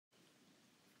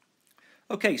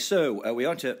Okay, so we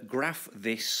want to graph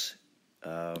this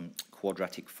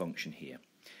quadratic function here.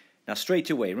 Now straight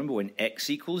away, remember when x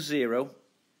equals 0,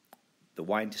 the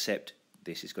y-intercept,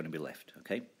 this is going to be left,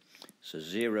 okay? So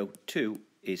 0, 2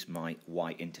 is my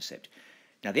y-intercept.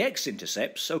 Now the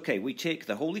x-intercepts, okay, we take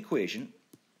the whole equation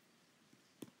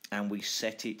and we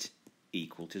set it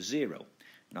equal to 0.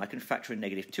 Now I can factor a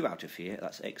negative 2 out of here,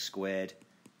 that's x squared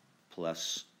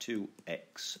plus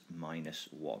 2x minus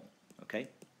 1, okay?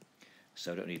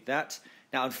 So I don't need that.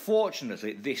 Now,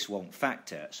 unfortunately, this won't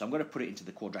factor, so I'm going to put it into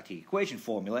the quadratic equation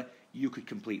formula. You could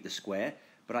complete the square,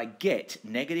 but I get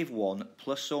negative 1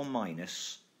 plus or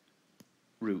minus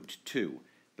root 2.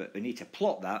 But we need to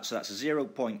plot that, so that's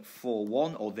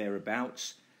 0.41 or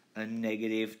thereabouts, and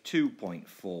negative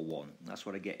 2.41. That's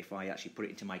what I get if I actually put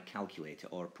it into my calculator,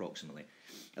 or approximately.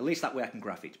 At least that way I can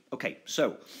graph it. Okay,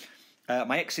 so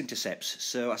my x-intercepts,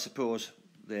 so I suppose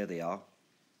there they are.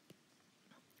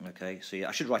 Okay, so yeah,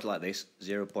 I should write it like this,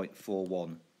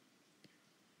 0.41,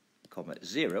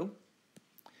 0,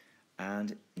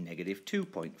 and negative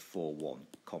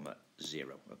 2.41,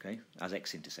 0, okay, as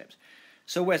x-intercepts.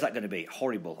 So where's that going to be?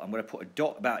 Horrible. I'm going to put a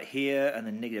dot about here and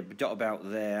then negative dot about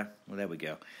there. Well, there we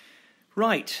go.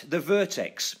 Right, the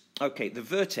vertex. Okay, the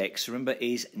vertex, remember,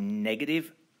 is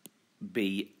negative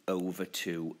b over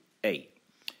 2a.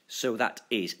 So that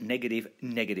is negative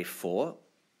 4,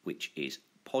 which is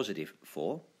positive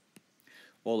 4.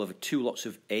 All over 2 lots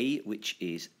of a, which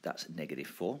is, that's negative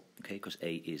 4, okay, because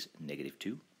a is negative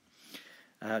 2.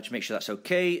 To make sure that's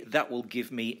okay, that will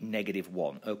give me negative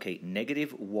 1. Okay,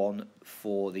 negative 1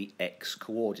 for the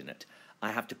x-coordinate.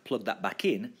 I have to plug that back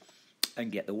in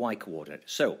and get the y-coordinate.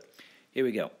 So, here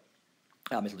we go.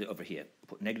 I'll do it over here.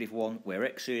 Put negative 1 where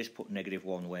x is, put negative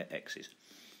 1 where x is.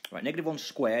 Right, negative 1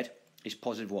 squared is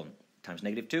positive 1 times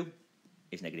negative 2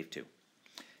 is negative 2.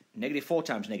 Negative 4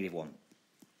 times negative 1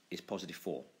 is positive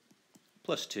 4.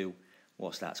 Plus 2,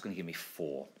 what's that? It's going to give me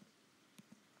 4.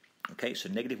 Okay, so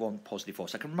negative 1, positive 4.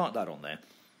 So I can mark that on there.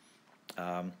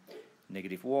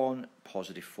 Negative 1,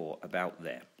 positive 4, about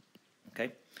there.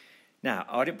 Okay. Now,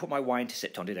 I didn't put my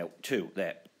y-intercept on, did I? 2,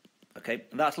 there. Okay,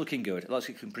 and that's looking good. That's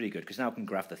looking pretty good, because now I can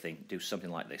graph the thing, do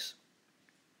something like this.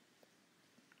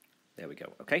 There we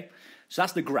go, okay? So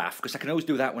that's the graph, because I can always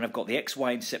do that when I've got the x,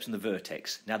 y-intercepts and the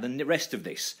vertex. Now, the rest of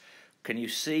this, can you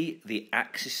see the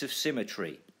axis of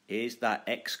symmetry is that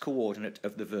x-coordinate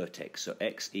of the vertex? So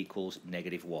x equals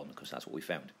negative 1, because that's what we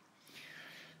found.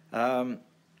 The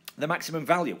maximum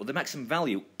value, well, the maximum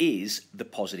value is the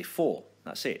positive 4.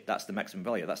 That's it. That's the maximum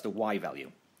value. That's the y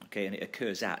value, okay? And it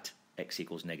occurs at x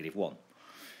equals negative 1.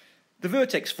 The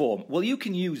vertex form, well, you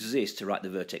can use this to write the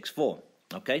vertex form,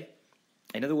 okay?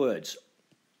 In other words,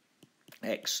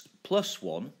 x plus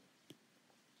 1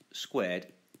 squared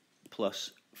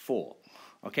plus 4.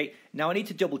 Okay, now I need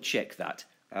to double check that,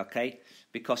 okay,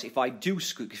 because if I do,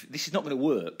 this is not going to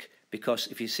work, because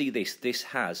if you see this, this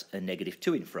has a negative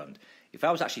 2 in front. If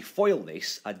I was actually FOIL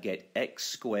this, I'd get x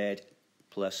squared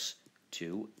plus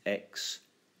 2x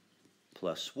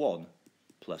plus 1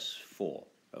 plus 4,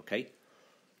 okay?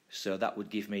 So that would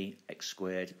give me x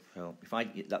squared, well,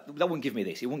 if that wouldn't give me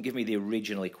this, it wouldn't give me the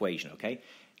original equation, okay?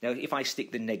 Now, if I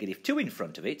stick the negative 2 in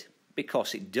front of it,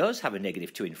 because it does have a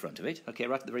negative 2 in front of it, okay,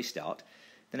 right at the very start,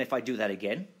 then if I do that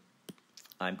again,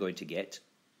 I'm going to get,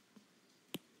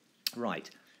 right,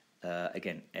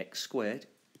 again, x squared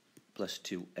plus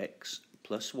 2x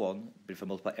plus 1, but if I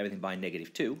multiply everything by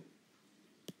negative 2,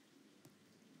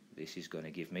 this is going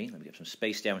to give me, let me get some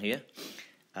space down here,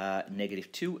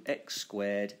 negative 2x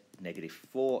squared, negative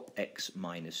 4x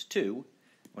minus 2.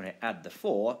 When I add the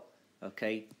 4,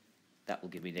 okay, that will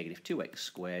give me negative 2x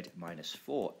squared minus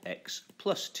 4x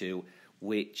plus 2,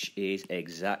 which is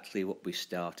exactly what we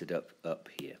started up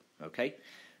here, okay?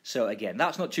 So again,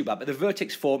 that's not too bad, but the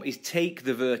vertex form is take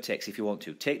the vertex if you want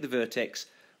to. Take the vertex,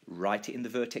 write it in the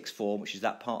vertex form, which is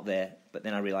that part there, but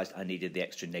then I realised I needed the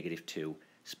extra negative 2,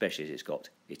 especially as it's got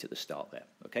it at the start there,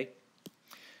 okay?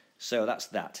 So that's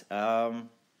that.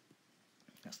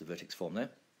 That's the vertex form there.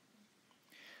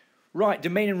 Right,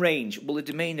 domain and range. Well, the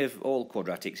domain of all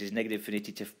quadratics is negative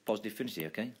infinity to positive infinity,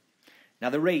 okay? Now,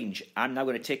 the range, I'm now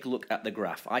going to take a look at the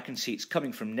graph. I can see it's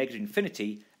coming from negative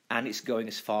infinity, and it's going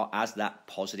as far as that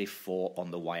positive 4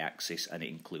 on the y-axis, and it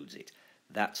includes it.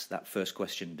 That's that first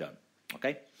question done,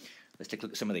 okay? Let's take a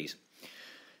look at some of these.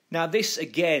 Now, this,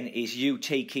 again, is you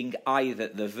taking either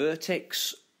the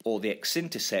vertex or the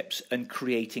x-intercepts and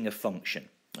creating a function.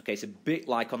 Okay, it's a bit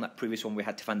like on that previous one we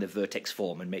had to find the vertex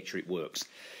form and make sure it works.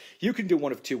 You can do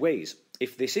one of two ways.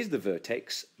 If this is the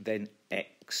vertex, then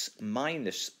x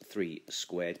minus 3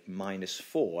 squared minus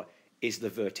 4 is the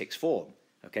vertex form.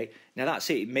 Okay, now that's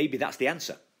it. Maybe that's the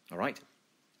answer. All right,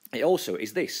 it also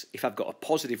is this. If I've got a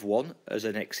positive 1 as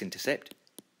an x-intercept,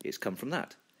 it's come from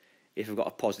that. If I've got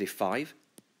a positive 5,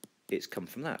 it's come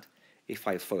from that. If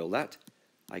I FOIL that,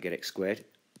 I get x squared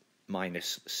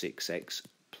minus 6x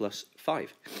plus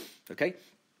 5. Okay?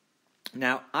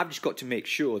 Now, I've just got to make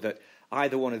sure that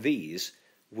either one of these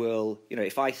will,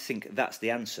 if I think that's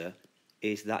the answer,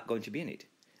 is that going to be in it?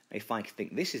 If I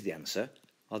think this is the answer,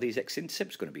 are these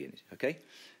x-intercepts going to be in it? Okay?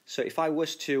 So if I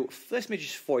was to, let me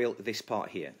just FOIL this part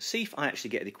here. See if I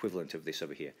actually get the equivalent of this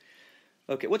over here.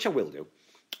 Okay, which I will do.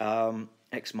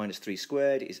 X minus 3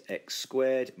 squared is x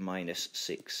squared minus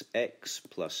 6x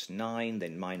plus 9,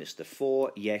 then minus the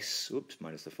 4. Yes, oops,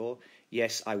 minus the 4.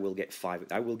 Yes, I will get 5.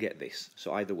 I will get this.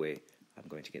 So either way, I'm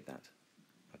going to get that.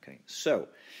 Okay, so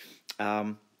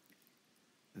I'm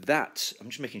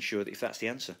just making sure that if that's the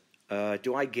answer.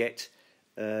 Do I get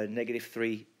negative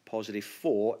 3, positive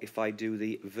 4 if I do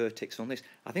the vertex on this?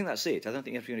 I think that's it. I don't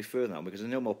think you have to go any further now because there's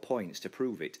no more points to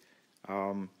prove it.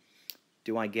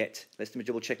 Do I get, let me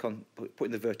double check on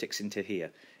putting the vertex into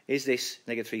here. Is this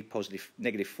negative 3, positive,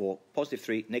 negative 4, positive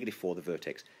 3, negative 4, the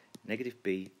vertex? Negative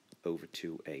b over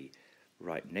 2a.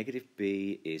 Right, negative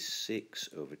b is 6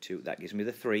 over 2. That gives me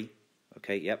the 3.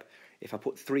 Okay, yep. If I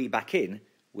put 3 back in,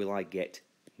 will I get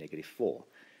negative 4?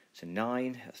 So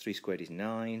 9, 3 squared is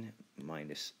 9,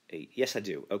 minus 8. Yes, I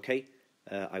do. Okay,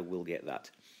 I will get that.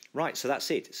 Right, so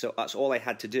that's it. So that's all I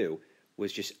had to do.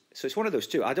 Was just, so it's one of those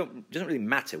two. It doesn't really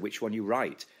matter which one you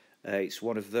write. It's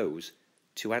one of those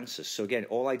two answers. So again,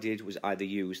 all I did was either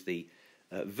use the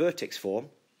vertex form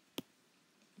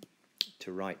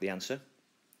to write the answer,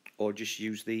 or just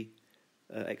use the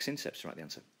x-intercepts to write the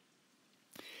answer.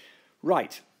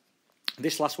 Right,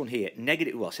 this last one here,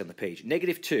 negative, well, see on the page,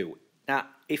 negative 2. Now,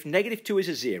 if negative 2 is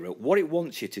a 0, what it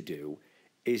wants you to do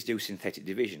is do synthetic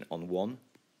division on 1,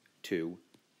 2,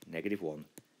 negative 1,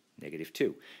 negative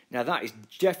 2. Now that is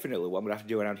definitely what I'm going to have to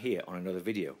do around here on another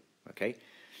video. Okay,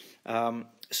 but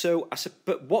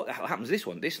what happens to this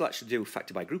one? This will actually do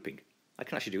factor by grouping. I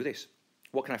can actually do this.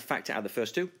 What can I factor out of the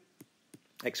first two?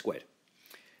 X squared,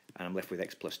 and I'm left with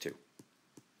x plus 2.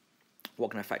 What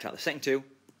can I factor out the second two?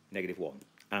 Negative 1, and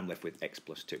I'm left with x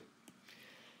plus 2.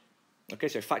 Okay,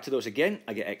 so factor those again,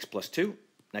 I get x plus 2.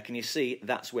 Now can you see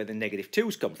that's where the negative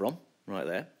 2's come from, right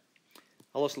there.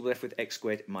 I'll also be left with x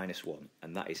squared minus 1,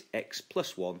 and that is x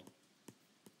plus 1,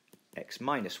 x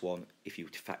minus 1 if you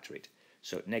factor it.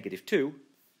 So negative 2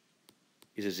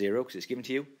 is a 0 because it's given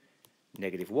to you,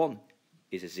 negative 1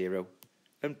 is a 0,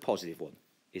 and positive 1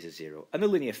 is a 0. And the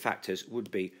linear factors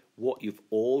would be what you've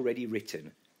already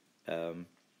written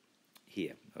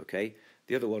here, okay?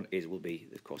 The other one will be,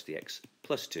 of course, the x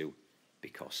plus 2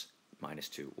 because minus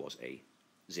 2 was a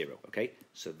 0, okay?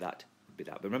 So that would be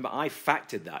that. But remember, I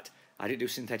factored that. I didn't do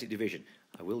synthetic division.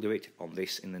 I will do it on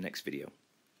this in the next video.